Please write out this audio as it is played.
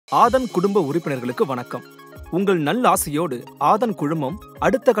ஆதன் குடும்ப உறுப்பினர்களுக்கு வணக்கம். உங்கள் நல்லாசையோடு ஆதன் குழுமம்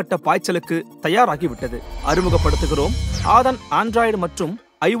அடுத்த கட்ட பாய்ச்சலுக்கு தயாராகிவிட்டது. அறிமுகப்படுத்துகிறோம் ஆதன் ஆண்ட்ராய்டு மற்றும்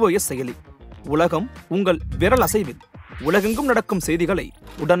iOS செயலி. உலகம் உங்கள் விரல் அசைவில். உலகெங்கும் நடக்கும் செய்திகளை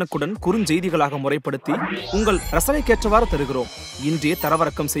உடனுக்குடன் குறுஞ்செய்திகளாக முறைப்படுத்தி உங்கள் ரசனைக்கேற்றவாறு தருகிறோம். இன்றே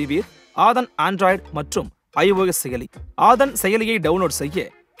தரவிறக்கம் செய்வீர் ஆதன் ஆண்ட்ராய்டு மற்றும் iOS செயலி. ஆதன் செயலியை டவுன்லோட் செய்ய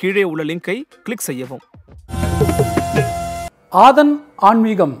கீழே உள்ள லிங்கை கிளிக் செய்யவும். ஆதன்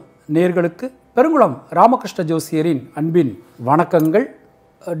ஆன்மீகம் நேயர்களுக்கு பெருங்குளம் ராமகிருஷ்ண ஜோசியரின் அன்பின் வணக்கங்கள்.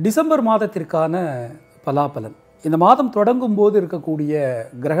 டிசம்பர் மாதத்திற்கான பலாபலன். இந்த மாதம் தொடங்கும் போது இருக்கக்கூடிய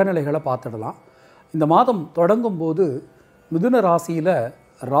கிரகநிலைகளை பார்த்துடலாம். இந்த மாதம் தொடங்கும் போது மிதுன ராசியில்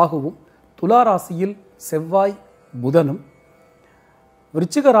ராகுவும், துலா ராசியில் செவ்வாய் புதனும்,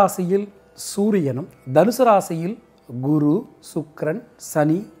 விருச்சிக ராசியில் சூரியனும், தனுசு ராசியில் குரு, சுக்கிரன்,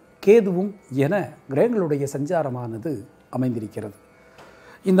 சனி, கேதுவும் என கிரகங்களுடைய சஞ்சாரமானது அமைந்திருக்கிறது.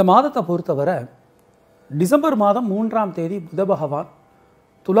 இந்த மாதத்தை பொறுத்தவரை டிசம்பர் மாதம் 3ஆம் தேதி புத பகவான்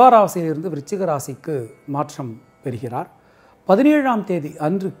துலா ராசியிலிருந்து விருச்சிக ராசிக்கு மாற்றம் பெறுகிறார். 17ஆம் தேதி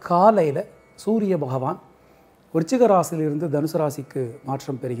அன்று காலையில் சூரிய பகவான் விருச்சிக ராசியிலிருந்து தனுசு ராசிக்கு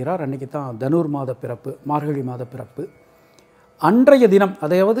மாற்றம் பெறுகிறார். அன்றைக்கி தான் தனுர் மாத பிறப்பு, மார்கழி மாத பிறப்பு. அன்றைய தினம்,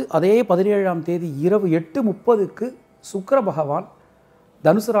 அதாவது அதே 17ஆம் தேதி இரவு 8:30க்கு சுக்கிர பகவான்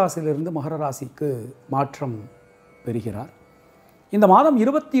தனுசு ராசியிலிருந்து மகர ராசிக்கு மாற்றம் பெறுகிறார். இந்த மாதம்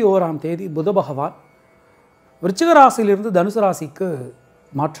 21ஆம் தேதி புத பகவான் விருச்சிக ராசியிலிருந்து தனுசு ராசிக்கு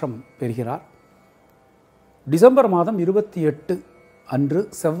மாற்றம் பெறுகிறார். டிசம்பர் மாதம் 28 அன்று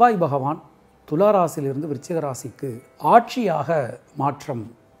செவ்வாய் பகவான் துலா ராசியிலிருந்து விருச்சிக ராசிக்கு ஆட்சியாக மாற்றம்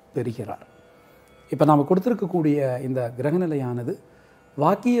பெறுகிறார். இப்போ நாம் கொடுத்துருக்கக்கூடிய இந்த கிரகநிலையானது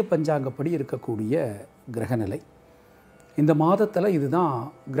வாக்கிய பஞ்சாங்கப்படி இருக்கக்கூடிய கிரகநிலை. இந்த மாதத்தில் இதுதான்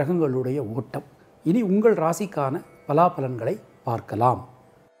கிரகங்களுடைய ஓட்டம். இனி உங்கள் ராசிக்கான பலாபலன்களை பார்க்கலாம்.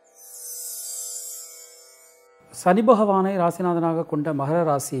 சனி பகவானை ராசிநாதனாக கொண்ட மகர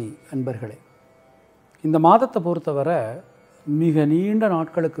ராசி அன்பர்களே, இந்த மாதத்தை பொறுத்தவரை மிக நீண்ட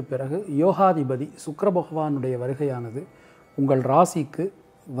நாட்களுக்கு பிறகு யோகாதிபதி சுக்கிர பகவானுடைய வருகையானது உங்கள் ராசிக்கு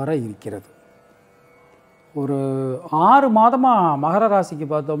வர இருக்கிறது. ஒரு 6 மாதமாக மகர ராசிக்கு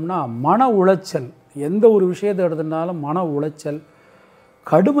பார்த்தோம்னா மன உளைச்சல், எந்த ஒரு விஷயத்தை எடுத்துனாலும் மன உளைச்சல்,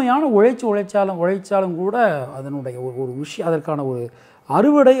 கடுமையான உழைச்சாலும் கூட அதனுடைய ஒரு விஷயம், அதற்கான ஒரு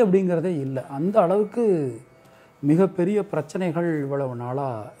அறுவடை அப்படிங்கிறதே இல்லை. அந்த அளவுக்கு மிகப்பெரிய பிரச்சனைகள் இவ்வளவு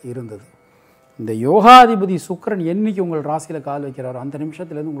நாளாக இருந்தது. இந்த யோகாதிபதி சுக்கிரன் என்னைக்கு உங்கள் ராசியில் கால் வைக்கிறாரோ அந்த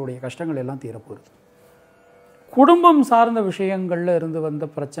நிமிஷத்துலேருந்து உங்களுடைய கஷ்டங்கள் எல்லாம் தீரப்போகுது. குடும்பம் சார்ந்த விஷயங்களில் இருந்து வந்த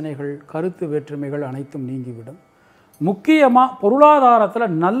பிரச்சனைகள், கருத்து வேற்றுமைகள் அனைத்தும் நீங்கிவிடும். முக்கியமாக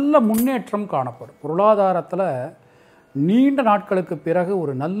பொருளாதாரத்தில் நல்ல முன்னேற்றம் காணப்படும். பொருளாதாரத்தில் நீண்ட நாட்களுக்கு பிறகு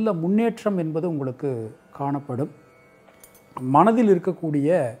ஒரு நல்ல முன்னேற்றம் என்பது உங்களுக்கு காணப்படும். மனதில் இருக்கக்கூடிய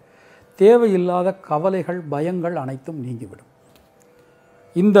தேவையில்லாத கவலைகள், பயங்கள் அனைத்தும் நீங்கிவிடும்.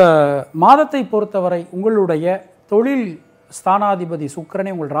 இந்த மாதத்தை பொறுத்தவரை உங்களுடைய தொழில் ஸ்தானாதிபதி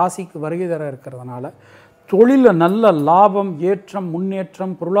சுக்கிரனே உங்கள் ராசிக்கு வருகை தர இருக்கிறதுனால தொழிலில் நல்ல லாபம், ஏற்றம்,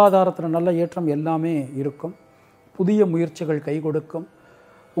 முன்னேற்றம், பொருளாதாரத்தில் நல்ல ஏற்றம் எல்லாமே இருக்கும். புதிய முயற்சிகள் கை கொடுக்கும்.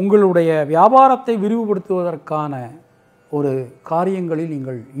 உங்களுடைய வியாபாரத்தை விரிவுபடுத்துவதற்கான ஒரு காரியங்களில்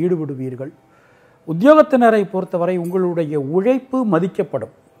நீங்கள் ஈடுபடுவீர்கள். உத்தியோகத்தினரை பொறுத்தவரை உங்களுடைய உழைப்பு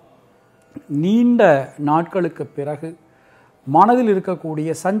மதிக்கப்படும். நீண்ட நாட்களுக்கு பிறகு மனதில்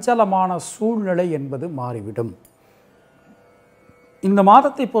இருக்கக்கூடிய சஞ்சலமான சூழ்நிலை என்பது மாறிவிடும். இந்த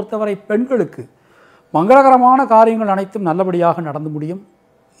மாதத்தை பொறுத்தவரை பெண்களுக்கு மங்களகரமான காரியங்கள் அனைத்தும் நல்லபடியாக நடந்து முடியும்.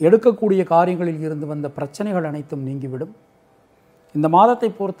 எடுக்கக்கூடிய காரியங்களில் இருந்து வந்த பிரச்சனைகள் அனைத்தும் நீங்கிவிடும். இந்த மாதத்தை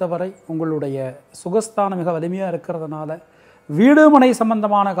பொறுத்தவரை உங்களுடைய சுகஸ்தானம் மிக வலிமையாக இருக்கிறதுனால வீடு மனை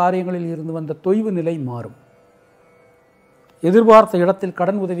சம்பந்தமான காரியங்களில் இருந்து வந்த தொய்வு நிலை மாறும். எதிர்பார்த்த இடத்தில்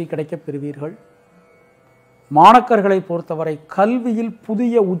கடன் உதவி கிடைக்கப் பெறுவீர்கள். மாணக்கர்களை பொறுத்தவரை கல்வியில்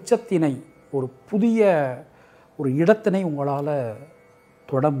புதிய உச்சத்தினை, ஒரு புதிய இடத்தினை உங்களால்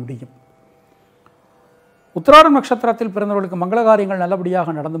தொட முடியும். உத்திராடம் நட்சத்திரத்தில் பிறந்தவர்களுக்கு மங்கள காரியங்கள்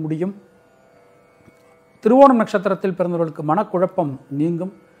நல்லபடியாக நடந்து முடியும். திருவோணம் நட்சத்திரத்தில் பிறந்தவர்களுக்கு மனக்குழப்பம்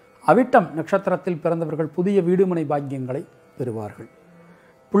நீங்கும். அவிட்டம் நட்சத்திரத்தில் பிறந்தவர்கள் புதிய வீடுமனை பாக்கியங்களை பெறுவார்கள்.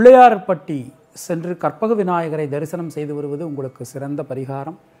 பிள்ளையார்பட்டி சென்று கற்பக விநாயகரை தரிசனம் செய்து வருவது உங்களுக்கு சிறந்த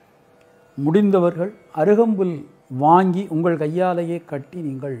பரிகாரம். முடிந்தவர்கள் அருகம்புல் வாங்கி உங்கள் கையாலேயே கட்டி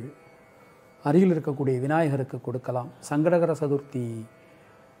நீங்கள் அருகில் இருக்கக்கூடிய விநாயகருக்கு கொடுக்கலாம். சங்கடகர சதுர்த்தி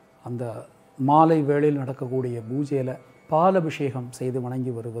அந்த மாலை வேளையில் நடக்கக்கூடிய பூஜையில் பால் அபிஷேகம் செய்து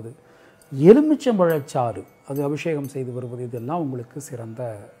வணங்கி வருவது, எலுமிச்சம்பழச்சாறு அது அபிஷேகம் செய்து வருவது, இதெல்லாம் உங்களுக்கு சிறந்த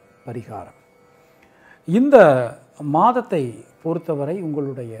பரிகாரம். இந்த மாதத்தை பொறுத்தவரை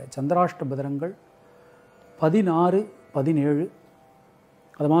உங்களுடைய சந்திராஷ்டபதிரங்கள் 16, 17,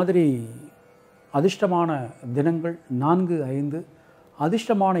 அது மாதிரி அதிர்ஷ்டமான தினங்கள் 4, 5,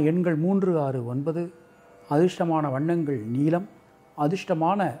 அதிர்ஷ்டமான எண்கள் 3, 6, 9, அதிர்ஷ்டமான வண்ணங்கள் நீலம்,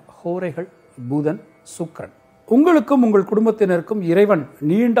 அதிர்ஷ்டமான ஹோரைகள் புதன், சுக்கிரன். உங்களுக்கும் உங்கள் குடும்பத்தினருக்கும் இறைவன்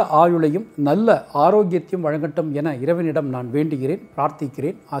நீண்ட ஆயுளையும் நல்ல ஆரோக்கியத்தையும் வழங்கட்டும் என இறைவனிடம் நான் வேண்டுகிறேன்,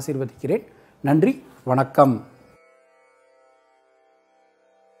 பிரார்த்திக்கிறேன், ஆசீர்வதிக்கிறேன். நன்றி, வணக்கம்.